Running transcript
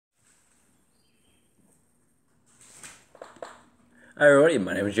Hi everybody,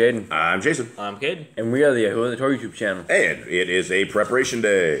 my name is Jaden. I'm Jason. I'm Kid. And we are the Who on the Tour YouTube channel. And it is a preparation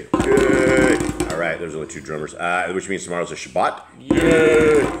day. Yay! All right, there's only two drummers, which means tomorrow's a Shabbat.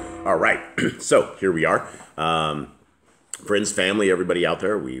 Yay! All right, so here we are. Friends, family, everybody out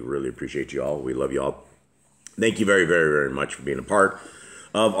there, we really appreciate you all. We love you all. Thank you very, very, very much for being a part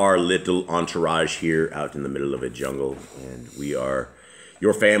of our little entourage here out in the middle of a jungle. And we are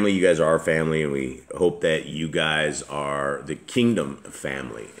your family, you guys are our family, and we hope that you guys are the Kingdom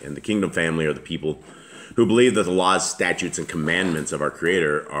family. And the Kingdom family are the people who believe that the laws, statutes, and commandments of our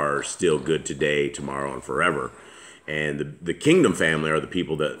Creator are still good today, tomorrow, and forever. And the Kingdom family are the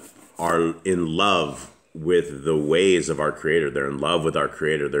people that are in love with the ways of our Creator. They're in love with our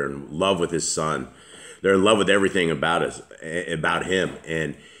Creator. They're in love with His Son. They're in love with everything about us, about Him.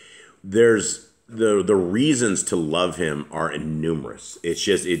 And there's the reasons to love Him are numerous.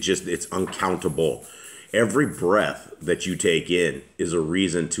 It's uncountable. Every breath that you take in is a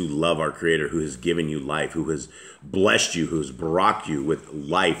reason to love our Creator, who has given you life, who has blessed you, who has brought you with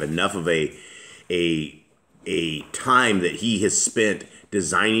life, enough of a time that He has spent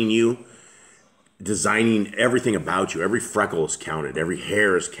designing you, designing everything about you. Every freckle is counted, every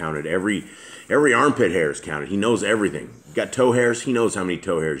hair is counted, every armpit hair is counted. He knows everything. You got toe hairs, He knows how many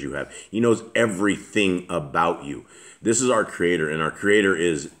toe hairs you have. He knows everything about you. This is our Creator, and our Creator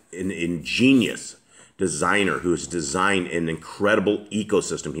is an ingenious designer who has designed an incredible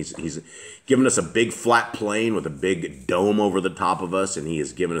ecosystem. He's given us a big flat plane with a big dome over the top of us, and He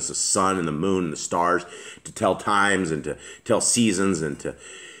has given us a sun and the moon and the stars to tell times and to tell seasons and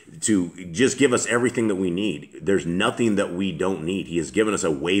to just give us everything that we need. There's nothing that we don't need. He has given us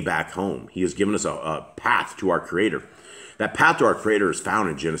a way back home. He has given us a path to our Creator. That path to our Creator is found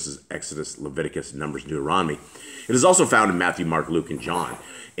in Genesis, Exodus, Leviticus, Numbers, and Deuteronomy. It is also found in Matthew, Mark, Luke, and John.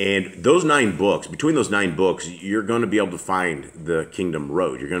 And those 9 books, between those 9 books, you're going to be able to find the kingdom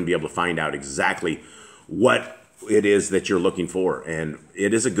road. You're going to be able to find out exactly what it is that you're looking for. And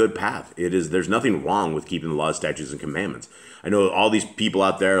it is a good path. There's nothing wrong with keeping the laws, statutes, and commandments. I know all these people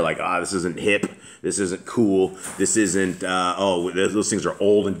out there are like, this isn't hip. This isn't cool. This isn't, those things are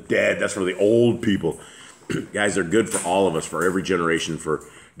old and dead. That's for the old people. Guys, they're good for all of us, for every generation, for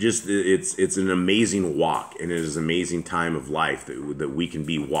just, it's an amazing walk, and it is an amazing time of life that we can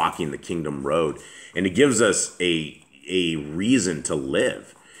be walking the kingdom road. And it gives us a reason to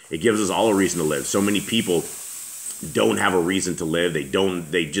live. It gives us all a reason to live. So many people don't have a reason to live.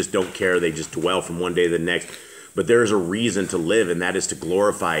 They just don't care. They just dwell from one day to the next. But there is a reason to live, and that is to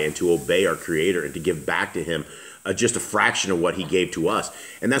glorify and to obey our Creator and to give back to Him just a fraction of what He gave to us.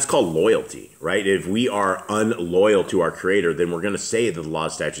 And that's called loyalty, right? If we are unloyal to our Creator, then we're going to say that the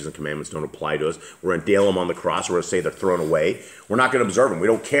laws, statutes, and commandments don't apply to us. We're going to nail them on the cross. We're going to say they're thrown away. We're not going to observe them. We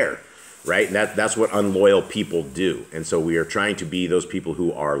don't care, right? And that's what unloyal people do. And so we are trying to be those people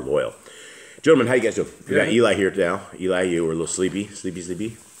who are loyal. Gentlemen, how you guys doing? We got Eli here now. Eli, you were a little sleepy.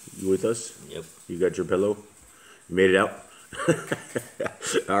 Sleepy? You with us? Yep. You got your pillow? You made it out?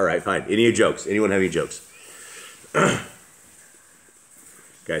 All right, fine. Any jokes? Anyone have any jokes?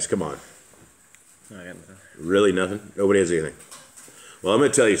 Guys, come on. No, I got nothing. Really nothing? Nobody has anything. Well, I'm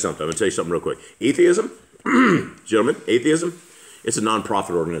going to tell you something. I'm going to tell you something real quick. Atheism, gentlemen, atheism, it's a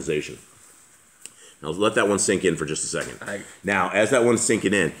non-profit organization. Now, let that one sink in for just a second. Now, as that one's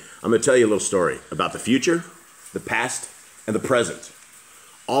sinking in, I'm going to tell you a little story about the future, the past, and the present.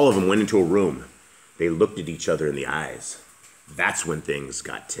 All of them went into a room. They looked at each other in the eyes. That's when things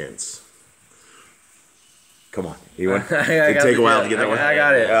got tense. Come on. Anyone? It take a while to get that one? I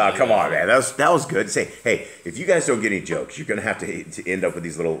got it. Oh, come on, man. That was good. Say, hey, if you guys don't get any jokes, you're going to have to end up with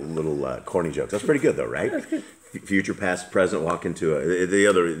these little corny jokes. That's pretty good, though, right? That's good. Future, past, present, walk into the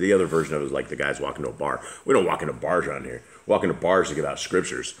other version of it is like the guys walking to a bar. We don't walk into bars around here. We walk into bars to give out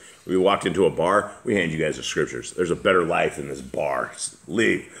scriptures. We walked into a bar, we hand you guys the scriptures. There's a better life in this bar.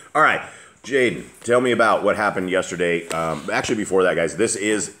 Leave. All right. Jaden, tell me about what happened yesterday. Actually, before that, guys, this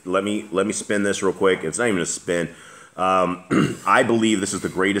is, let me spin this real quick. It's not even a spin. I believe this is the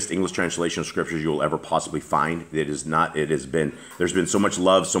greatest English translation of scriptures you will ever possibly find. It is not, there's been so much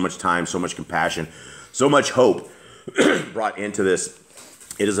love, so much time, so much compassion, so much hope brought into this.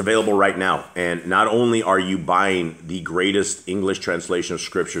 It is available right now. And not only are you buying the greatest English translation of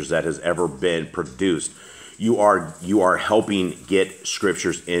scriptures that has ever been produced, you are helping get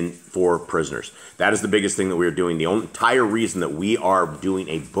scriptures in for prisoners. That is the biggest thing that we are doing. The entire reason that we are doing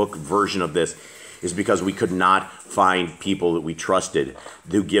a book version of this is because we could not find people that we trusted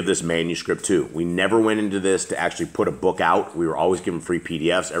to give this manuscript to. We never went into this to actually put a book out. We were always given free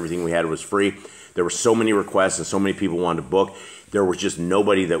PDFs. Everything we had was free. There were so many requests and so many people wanted to book. There was just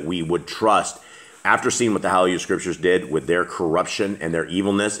nobody that we would trust after seeing what the Hallelujah Scriptures did with their corruption and their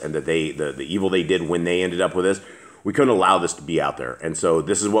evilness, and that the evil they did when they ended up with this, we couldn't allow this to be out there. And so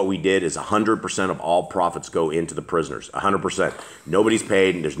this is what we did: is 100% of all profits go into the prisoners. 100%. Nobody's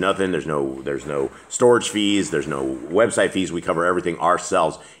paid. There's nothing. There's no storage fees. There's no website fees. We cover everything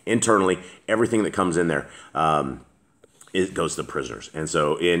ourselves internally. Everything that comes in there. It goes to the prisoners. And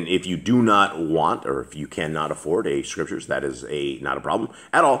so if you do not want, or if you cannot afford a scriptures, that is not a problem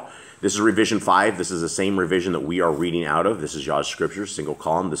at all. This is revision 5. This is the same revision that we are reading out of. This is Yah's scriptures, single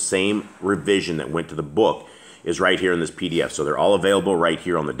column. The same revision that went to the book is right here in this PDF. So they're all available right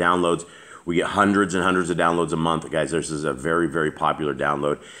here on the downloads. We get hundreds and hundreds of downloads a month. Guys, this is a very, very popular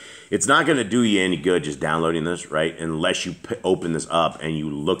download. It's not going to do you any good just downloading this, right? Unless you open this up and you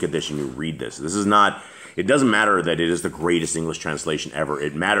look at this and you read this. This is not... It doesn't matter that it is the greatest English translation ever.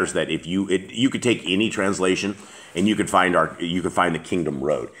 It matters that if you could take any translation and you could find the Kingdom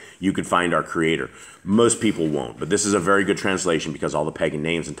Road. You could find our Creator. Most people won't, but this is a very good translation because all the pagan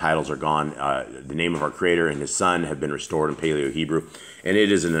names and titles are gone. The name of our Creator and His Son have been restored in Paleo Hebrew, and it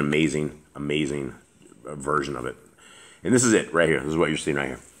is an amazing, amazing version of it. And this is it right here. This is what you're seeing right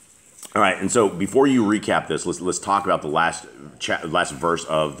here. All right, and so before you recap this, let's talk about the last verse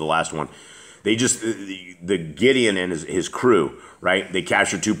of the last one. They just, the Gideon and his crew, right? They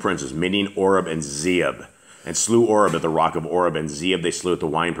captured 2 princes, Midian, Oreb, and Zeeb, and slew Oreb at the rock of Oreb, and Zeeb they slew at the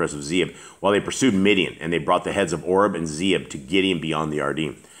winepress of Zeeb, while they pursued Midian, and they brought the heads of Oreb and Zeeb to Gideon beyond the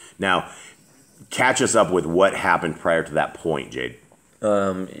Ardim. Now, catch us up with what happened prior to that point, Jade.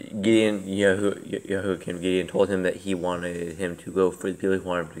 Gideon told him that he wanted him to go for the people. He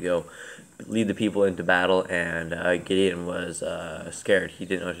wanted him to go lead the people into battle, and Gideon was scared. He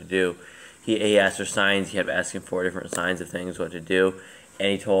didn't know what to do. He asked for signs. He kept asking for different signs of things, what to do.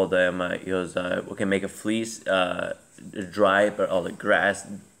 And he told them, he goes, okay, make a fleece, dry, but all the grass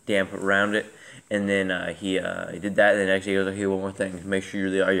damp around it. And then he did that. And then actually he goes, okay, one more thing. Make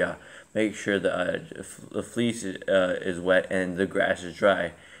sure make sure the fleece is wet and the grass is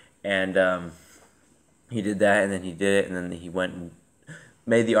dry. And he did that, and then he did it, and then he went and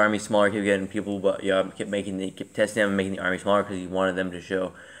made the army smaller. Kept getting people, but kept testing them and making the army smaller because he wanted them to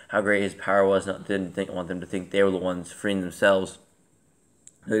show how great his power was. Didn't want them to think they were the ones freeing themselves.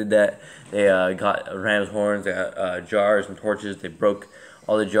 They did that. They got ram's horns, they got jars and torches. They broke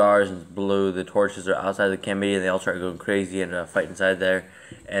all the jars and blew the torches outside the camp meeting. They all started going crazy and fighting inside there.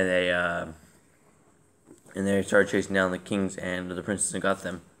 And they started chasing down the kings and the princes and got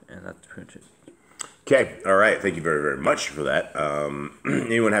them. And that's pretty much it. Okay, all right. Thank you very, very much for that.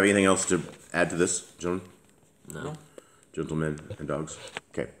 Anyone have anything else to add to this, gentlemen? No. Gentlemen and dogs.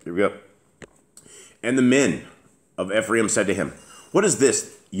 Okay, here we go. And the men of Ephraim said to him, "What is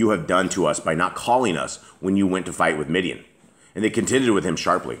this you have done to us by not calling us when you went to fight with Midian?" And they contended with him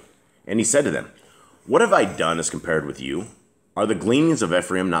sharply. And he said to them, "What have I done as compared with you? Are the gleanings of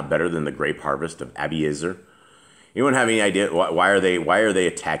Ephraim not better than the grape harvest of Abiezer?" Anyone have any idea why are they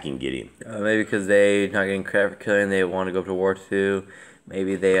attacking Gideon? Maybe because they're not getting credit for killing. They want to go to war too.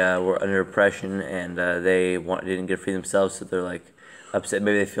 Maybe they were under oppression and they didn't get free themselves, so they're like upset.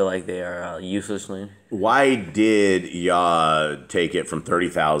 Maybe they feel like they are useless. Why did Yah take it from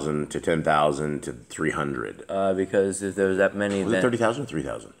 30,000 to 10,000 to 300? Because if there was that many, was it 30,000 or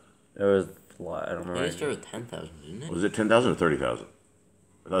 3,000? There was a lot. I don't remember. It started with 10,000, didn't it? Was it 10,000 or 30,000?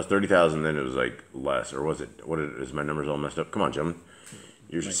 I thought it was 30,000, then it was like less, or was it? Is my numbers all messed up? Come on, gentlemen.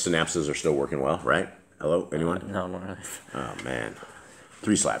 Your synapses are still working well, right? Hello, anyone? No, not really. Oh man,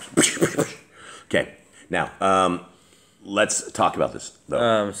 3 slaps. Okay, now let's talk about this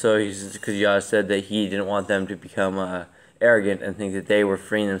though. So because Yah said that he didn't want them to become arrogant and think that they were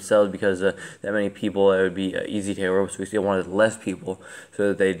freeing themselves because that many people, it would be easy to rope. So we still wanted less people, so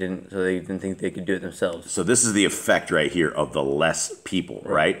that they didn't think they could do it themselves. So this is the effect right here of the less people,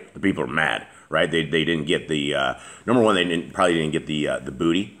 right? The people are mad, right? They didn't get the number one. They probably didn't get the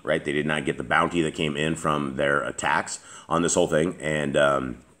booty, right? They did not get the bounty that came in from their attacks on this whole thing, and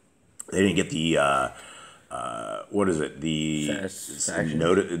they didn't get the what is it? The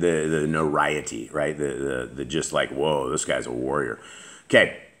notoriety, right? The just like, whoa, this guy's a warrior.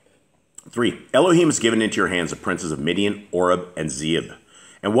 Okay. 3. Elohim has given into your hands the princes of Midian, Oreb, and Zeeb.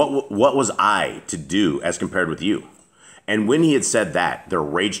 And what was I to do as compared with you? And when he had said that, their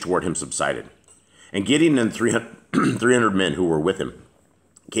rage toward him subsided. And Gideon and 300 men who were with him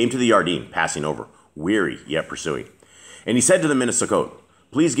came to the Ardim, passing over, weary yet pursuing. And he said to the men of Sukkot,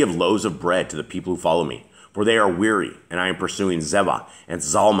 "Please give loaves of bread to the people who follow me, for they are weary, and I am pursuing Zebah and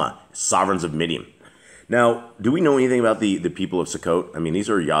Zalma, sovereigns of Midian." Now, do we know anything about the people of Sukkot? I mean, these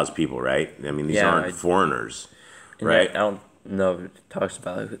are Yah's people, right? I mean, these aren't foreigners, right? know if it talks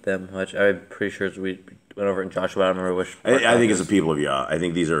about them much. I'm pretty sure we went over in Joshua. I don't remember which. I think it's the people of Yah. I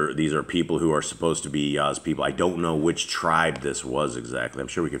think these are people who are supposed to be Yah's people. I don't know which tribe this was exactly. I'm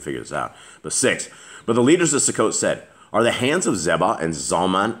sure we can figure this out. But 6. But the leaders of Sukkot said, "Are the hands of Zebah and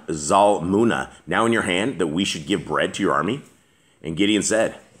Zalmunna now in your hand, that we should give bread to your army?" And Gideon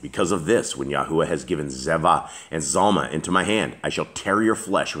said, "Because of this, when Yahuwah has given Zebah and Zalma into my hand, I shall tear your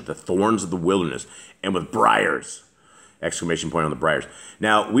flesh with the thorns of the wilderness and with briars." Exclamation point on the briars.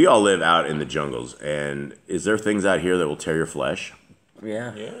 Now, we all live out in the jungles, and is there things out here that will tear your flesh?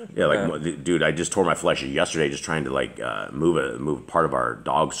 Yeah. Yeah, like, dude, I just tore my flesh yesterday just trying to, like, move part of our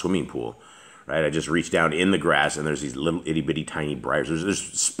dog swimming pool, right? I just reached down in the grass, and there's these little itty-bitty tiny briars. There's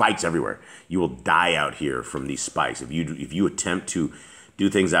spikes everywhere. You will die out here from these spikes. If you attempt to do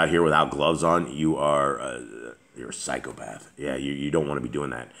things out here without gloves on, you're a psychopath. Yeah, you don't want to be doing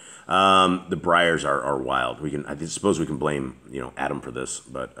that. The briars are wild. I suppose we can blame Adam for this,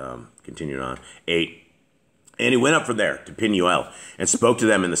 but continuing on. 8. And he went up from there to Penuel and spoke to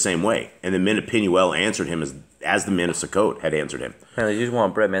them in the same way. And the men of Penuel answered him as the men of Sukkot had answered him. Man, they just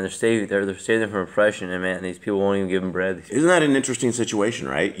want bread, man. They're saving from oppression, and man, these people won't even give them bread. Isn't that an interesting situation,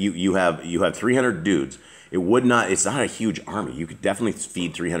 right? You have 300 dudes. It's not a huge army. You could definitely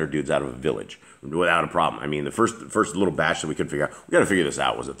feed 300 dudes out of a village without a problem. I mean, the first little batch that we could figure out, we got to figure this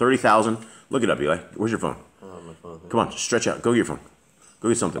out. Was it 30,000? Look it up, Eli. Where's your phone? My phone. Come on, stretch out. Go get your phone. Go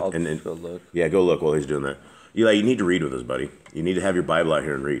get something. I'll just go look. Yeah, go look while he's doing that. Eli, you need to read with us, buddy. You need to have your Bible out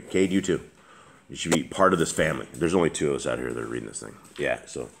here and read. Cade, you too. You should be part of this family. There's only 2 of us out here that are reading this thing. Yeah,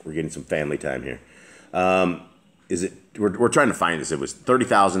 so we're getting some family time here. We're trying to find this. It was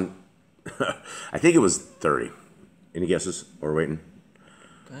 30,000. I think it was 30. Any guesses? Or we're waiting?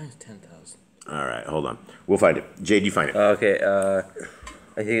 I think it's 10,000. All right, hold on. We'll find it. Jade, you find it. Okay, I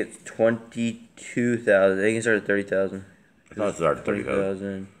think it's 22,000. I think it started at 30,000. I thought it started at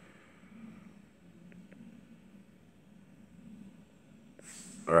 30,000.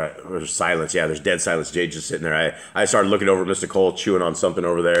 All right, there's silence. Yeah, there's dead silence. Jade's just sitting there. I started looking over at Mr. Cole, chewing on something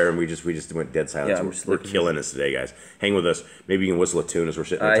over there, and we just went dead silence. Yeah, we're killing us today, guys. Hang with us. Maybe you can whistle a tune as we're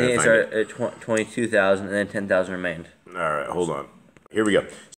sitting there. I think it started at 22,000, and then 10,000 remained. All right, hold on. Here we go.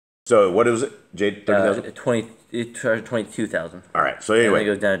 So what was it, Jade? 30,000. It started at 22,000. All right. So anyway, and then it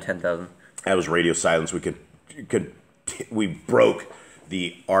goes down to 10,000. That was radio silence. We broke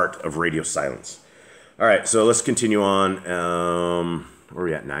the art of radio silence. All right. So let's continue on. Where are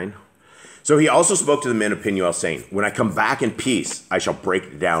we at? 9. So he also spoke to the men of Penuel, saying, "When I come back in peace, I shall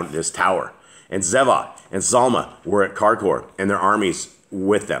break down this tower." And Zebah and Zalma were at Karkor, and their armies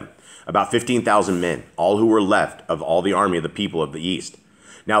with them, about 15,000 men, all who were left of all the army of the people of the east.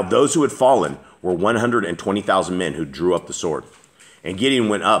 Now those who had fallen were 120,000 men who drew up the sword. And Gideon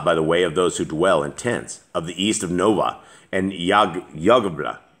went up by the way of those who dwell in tents of the east of Nova and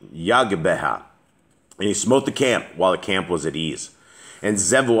Yagbeha. And he smote the camp while the camp was at ease. And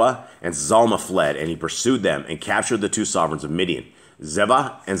Zebah and Zalma fled, and he pursued them and captured the 2 sovereigns of Midian,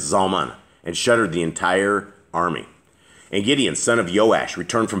 Zebah and Zalman, and shuttered the entire army. And Gideon, son of Joash,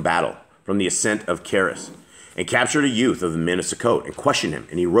 returned from battle, from the ascent of Keris, and captured a youth of the men of Sukkot, and questioned him.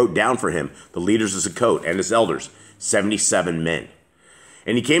 And he wrote down for him the leaders of Sukkot and his elders, 77 men.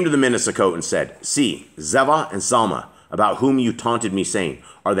 And he came to the men of Sukkot and said, "See, Zebah and Zalma, about whom you taunted me, saying,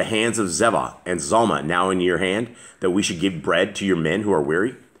 are the hands of Zebah and Zalma now in your hand, that we should give bread to your men who are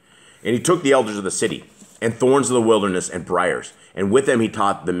weary?" And he took the elders of the city, and thorns of the wilderness, and briars, and with them he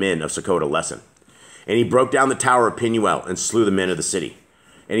taught the men of Sukkot a lesson. And he broke down the tower of Penuel, and slew the men of the city.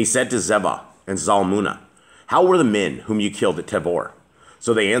 And he said to Zebah and Zalmunna, "How were the men whom you killed at Tabor?"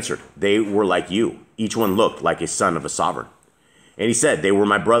 So they answered, "They were like you. Each one looked like a son of a sovereign." And he said, "They were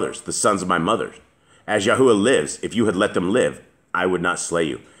my brothers, the sons of my mother. As Yahuwah lives, if you had let them live, I would not slay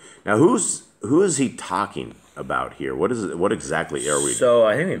you." Now, who is he talking about here? What exactly are we? So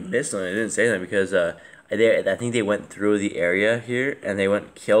I think we missed something. I didn't say that because I think they went through the area here and they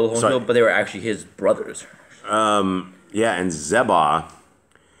went kill the whole people, but they were actually his brothers. Yeah, and Zebah.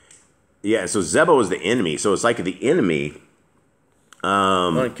 Yeah, so Zebah was the enemy. So it's like the enemy.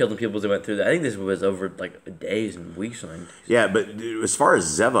 One killed the people as they went through that. I think this was over like days and weeks. Yeah, but as far as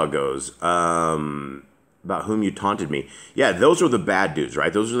Zebah goes, about whom you taunted me. Yeah, those were the bad dudes,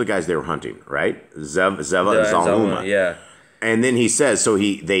 right? Those are the guys they were hunting, right? Zebah and Zalmunna. Yeah. And then he says,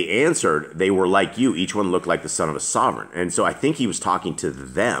 they answered, they were like you. Each one looked like the son of a sovereign. And so I think he was talking to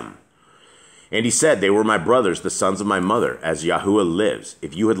them. And he said, "They were my brothers, the sons of my mother. As Yahuwah lives,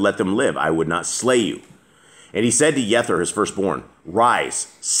 if you had let them live, I would not slay you." And he said to Yether, his firstborn, "Rise,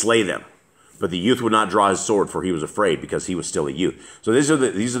 slay them. But the youth would not draw his sword, for he was afraid, because he was still a youth. So these are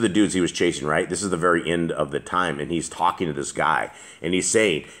the dudes he was chasing, right? This is the very end of the time, and he's talking to this guy, and he's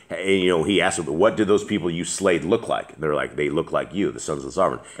saying, and, he asked him, what did those people you slayed look like? And they're like, they look like you, the sons of the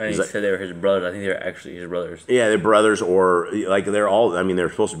sovereign. And he's he like, said they were his brothers. I think they were actually his brothers. Yeah, they're brothers, or like they're all. I mean,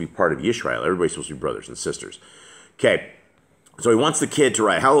 they're supposed to be part of Israel. Everybody's supposed to be brothers and sisters. Okay. So he wants the kid to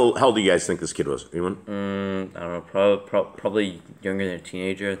write. How old do you guys think this kid was? Anyone? I don't know. Probably younger than a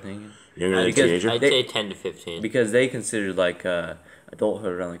teenager, I think. Younger than a teenager? I'd say 10 to 15. Because they considered like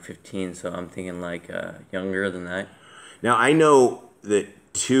adulthood around like 15, so I'm thinking like younger than that. Now, I know that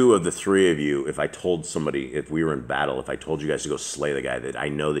 2 of the 3 of you, if I told somebody, if we were in battle, if I told you guys to go slay the guy, that I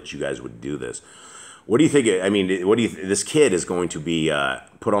know that you guys would do this. What do you think? I mean, what do you? This kid is going to be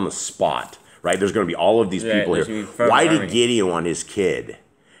put on the spot. Right, there's going to be all of these people here. Why did Gideon want his kid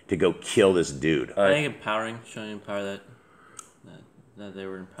to go kill this dude? I think empowering, showing him power that they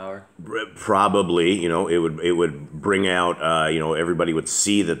were in power. Probably, it would bring out, everybody would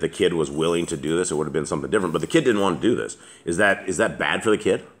see that the kid was willing to do this. It would have been something different, but the kid didn't want to do this. Is that bad for the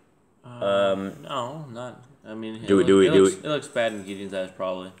kid? No, not. I mean, it looks bad in Gideon's eyes,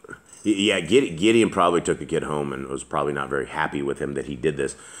 probably. Yeah, Gideon probably took the kid home and was probably not very happy with him that he did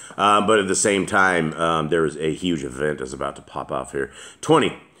this. But at the same time, there is a huge event that's about to pop off here.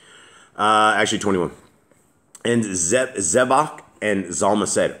 20. Actually, 21. And Zebach and Zalma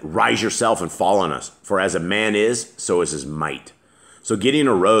said, rise yourself and fall on us, for as a man is, so is his might. So Gideon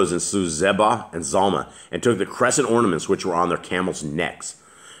arose and slew Zebah and Zalma and took the crescent ornaments which were on their camels' necks.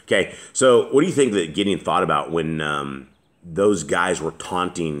 Okay, so what do you think that Gideon thought about when those guys were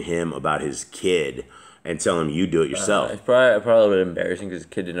taunting him about his kid and telling him, you do it yourself? It's probably a little bit embarrassing because the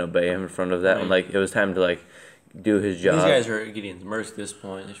kid didn't obey him in front of that. Right. And like it was time to like do his job. These guys are Gideon's mercs at this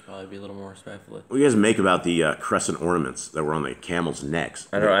point. They should probably be a little more respectful. What do you guys make about the crescent ornaments that were on the camels' necks?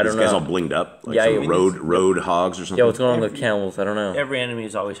 I don't know. These guys all blinged up, like some road hogs or something. Yeah, what's going on with the camels? I don't know. Every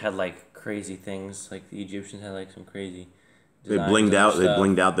enemy's always had like crazy things. Like the Egyptians had like some crazy. They blinged out. They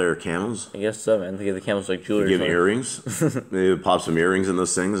blinged out their camels. I guess so, man. They give the camels like jewelry. Give them earrings. They would pop some earrings in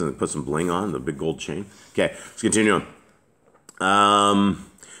those things and put some bling on the big gold chain. Okay, let's continue on.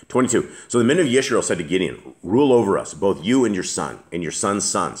 22. So the men of Yisrael said to Gideon, rule over us, both you and your son's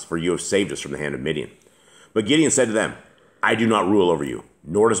sons, for you have saved us from the hand of Midian. But Gideon said to them, I do not rule over you,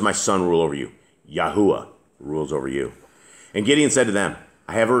 nor does my son rule over you. Yahuwah rules over you. And Gideon said to them,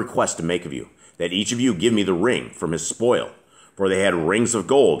 I have a request to make of you, that each of you give me the ring from his spoil. For they had rings of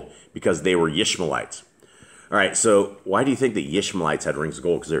gold, because they were Ishmaelites. All right, so why do you think the Ishmaelites had rings of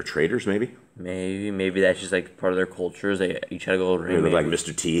gold? Because they were traders, maybe? Maybe that's just like part of their cultures. They each had a gold ring. Like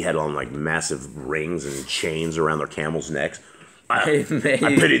Mr. T had on like massive rings and chains around their camels' necks. I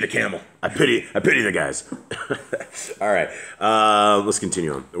pity the camel. I pity the guys. All right, let's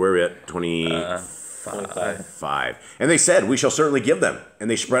continue on. Where are we at? 25. And they said, we shall certainly give them. And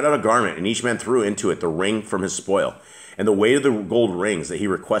they spread out a garment, and each man threw into it the ring from his spoil. And the weight of the gold rings that he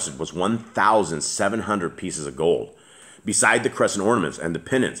requested was 1,700 pieces of gold, beside the crescent ornaments and the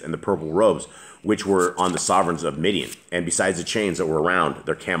pennants and the purple robes, which were on the sovereigns of Midian, and besides the chains that were around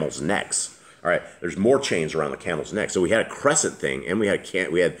their camels' necks. All right, there's more chains around the camels' necks. So we had a crescent thing, and we had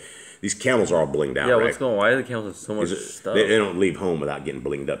these camels are all blinged out. Yeah, right? What's going on? Why do the camels have so much stuff? They don't leave home without getting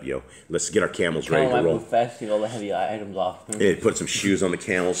blinged up, yo. Let's get our camels ready to roll. Fast, all the heavy items off. Yeah, put some shoes on the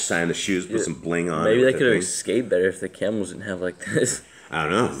camels, sign the shoes, put some bling on. Maybe they could have escaped better if the camels didn't have like this. I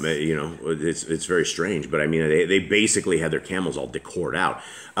don't know. It's very strange, but I mean, they basically had their camels all decored out.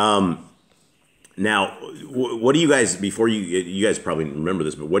 Now, what do you guys, before you guys probably remember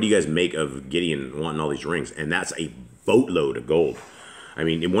this, but what do you guys make of Gideon wanting all these rings? And that's a boatload of gold. I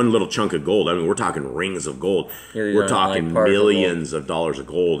mean, in one little chunk of gold, I mean, we're talking rings of gold. Yeah, we're talking like millions of dollars of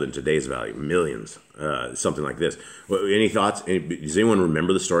gold in today's value. Millions. Something like this. Any thoughts? Does anyone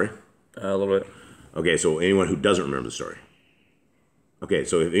remember the story? A little bit. Okay, so anyone who doesn't remember the story. Okay,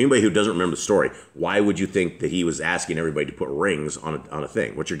 so if anybody who doesn't remember the story, why would you think that he was asking everybody to put rings on a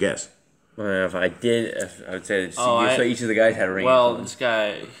thing? What's your guess? Well, if I would say so each of the guys had rings. Well, this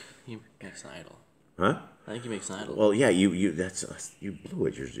guy, he makes an idol. Huh? I think he makes an idol. Well, yeah, you blew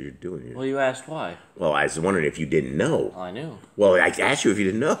it. You're doing it. Well, you asked why. Well, I was wondering if you didn't know. Well, I knew. Well, I asked you if you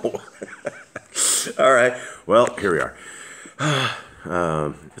didn't know. All right. Well, here we are.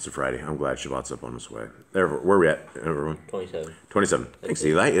 It's a Friday. I'm glad Shabbat's up on its way. Where are we at, everyone? 27. 27. Thanks,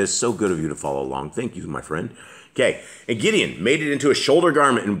 Eli. It is so good of you to follow along. Thank you, my friend. Okay. And Gideon made it into a shoulder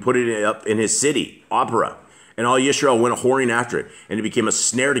garment and put it up in his city, Opera. And all Yisrael went whoring after it. And it became a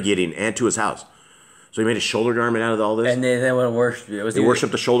snare to Gideon and to his house. So he made a shoulder garment out of all this? And they went and worshipped it. They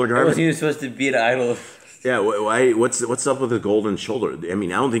worshipped the sholdar garment? It wasn't even supposed to be an idol. Yeah, why? What's up with the golden shoulder? I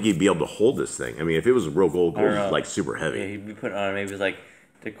mean, I don't think he'd be able to hold this thing. I mean, if it was real gold, like super heavy. Yeah, he'd be putting on maybe like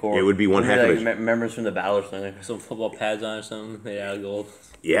decor. It would be one heck of a members from the battle or something, like some football pads on or something made out of gold.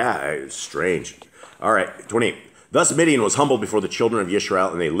 Yeah, it's strange. All right, 28. Thus Midian was humbled before the children of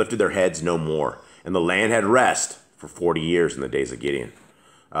Israel, and they lifted their heads no more. And the land had rest for 40 years in the days of Gideon.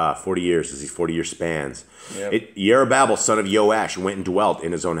 40 years, these 40-year spans. Yep. Jerubbaal, son of Joash, went and dwelt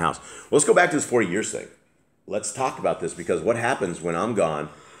in his own house. Well, let's go back to this 40 years thing. Let's talk about this, because what happens when I'm gone?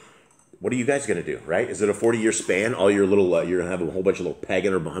 What are you guys going to do, right? Is it a 40-year span? All your little, you're going to have a whole bunch of little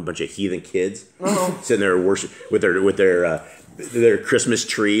pagan or a bunch of heathen kids sitting there worship with their Christmas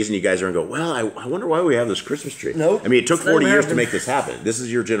trees, and you guys are going to go, well, I wonder why we have this Christmas tree. Nope. I mean, it took 40 years to make this happen. This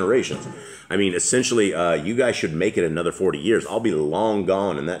is your generations. I mean, essentially, you guys should make it another 40 years. I'll be long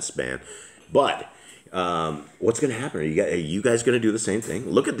gone in that span. But what's going to happen? Are you guys going to do the same thing?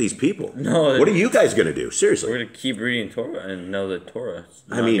 Look at these people. No. What are you guys going to do? Seriously. We're going to keep reading Torah and know that Torah.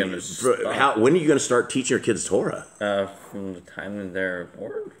 I mean, when are you going to start teaching your kids Torah? From the time that they're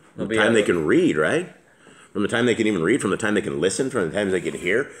born. From the time they can read, right? From the time they can even read, from the time they can listen, from the time they can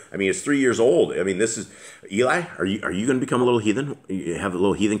hear. I mean, it's 3 years old. I mean, this is Eli. Are you going to become a little heathen? You have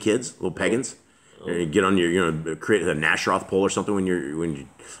little heathen kids, little pagans. You get on your, create a Nasheroth pole or something when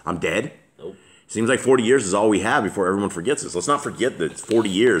I'm dead. Nope. Seems like 40 years is all we have before everyone forgets this. Let's not forget that it's 40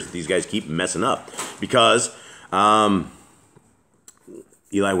 years that these guys keep messing up, because Eli,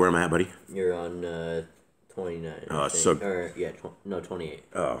 where am I at, buddy? You're on 29. Oh, so... Or, yeah, 28.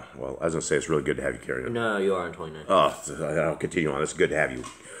 Oh, well, I was going to say, it's really good to have you carry on. No, you are on 29. Oh, I'll continue on. It's good to have you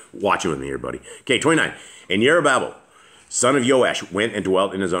watching with me here, buddy. Okay, 29. And Jerubbaal, son of Joash, went and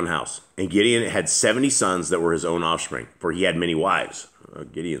dwelt in his own house. And Gideon had 70 sons that were his own offspring, for he had many wives.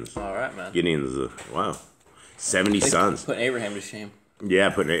 Gideon's... All right, man. Gideon's... wow. 70 sons. Putting Abraham to shame.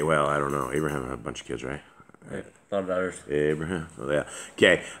 Yeah, well, I don't know. Abraham had a bunch of kids, right? Right. A lot of daughters. Abraham. Oh, yeah.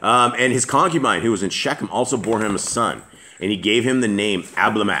 Okay. And his concubine, who was in Shechem, also bore him a son. And he gave him the name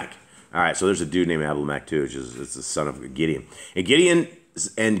Abimelech. All right, so there's a dude named Abimelech, too, which is the son of Gideon. And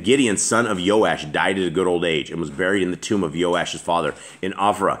Gideon, son of Joash, died at a good old age and was buried in the tomb of Joash's father in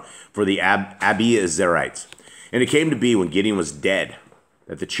Ophrah for the Abiezerites. And it came to be, when Gideon was dead,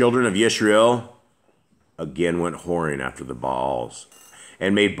 that the children of Israel again went whoring after the Baals,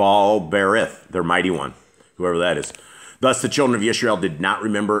 and made Baal-berith their mighty one, whoever that is. Thus the children of Israel did not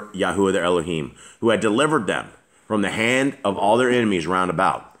remember Yahuwah their Elohim, who had delivered them from the hand of all their enemies round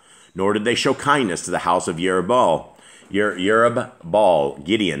about. Nor did they show kindness to the house of Jerubbaal,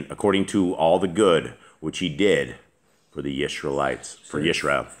 Gideon, according to all the good which he did for the Israelites, for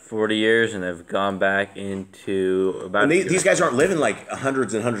Israel. 40 years, and they've gone back into about... And these guys aren't living like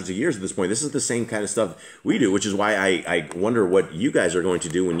hundreds and hundreds of years at this point. This is the same kind of stuff we do, which is why I wonder what you guys are going to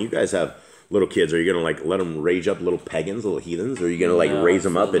do when you guys have little kids. Are you going to like let them rage up little pagans, little heathens? Or are you going to like raise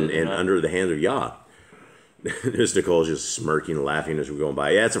them up and under the hand of Yah? This Nicole's just smirking and laughing as we're going by.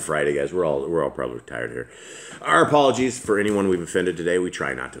 Yeah, it's a Friday, guys. We're all probably tired here. Our apologies for anyone we've offended today. We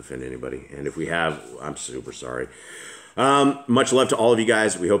try not to offend anybody, and if we have, I'm super sorry. Much love to all of you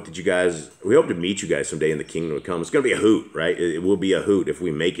guys. We hope to meet you guys someday in the kingdom to come. It's going to be a hoot, right? It will be a hoot if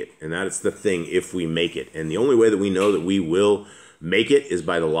we make it, and that's the thing, if we make it. And the only way that we know that we will make it is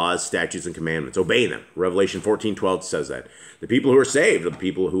by the laws, statutes, and commandments, obeying them. Revelation 14:12 says that. The people who are saved are the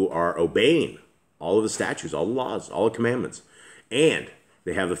people who are obeying all of the statutes, all the laws, all the commandments. And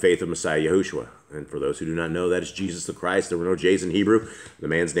they have the faith of Messiah Yahushua. And for those who do not know, that is Jesus the Christ. There were no J's in Hebrew. The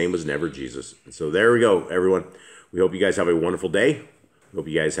man's name was never Jesus. And so there we go, everyone. We hope you guys have a wonderful day. We hope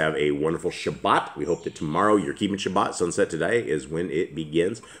you guys have a wonderful Shabbat. We hope that tomorrow you're keeping Shabbat. Sunset today is when it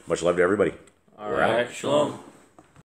begins. Much love to everybody. All right. Shalom.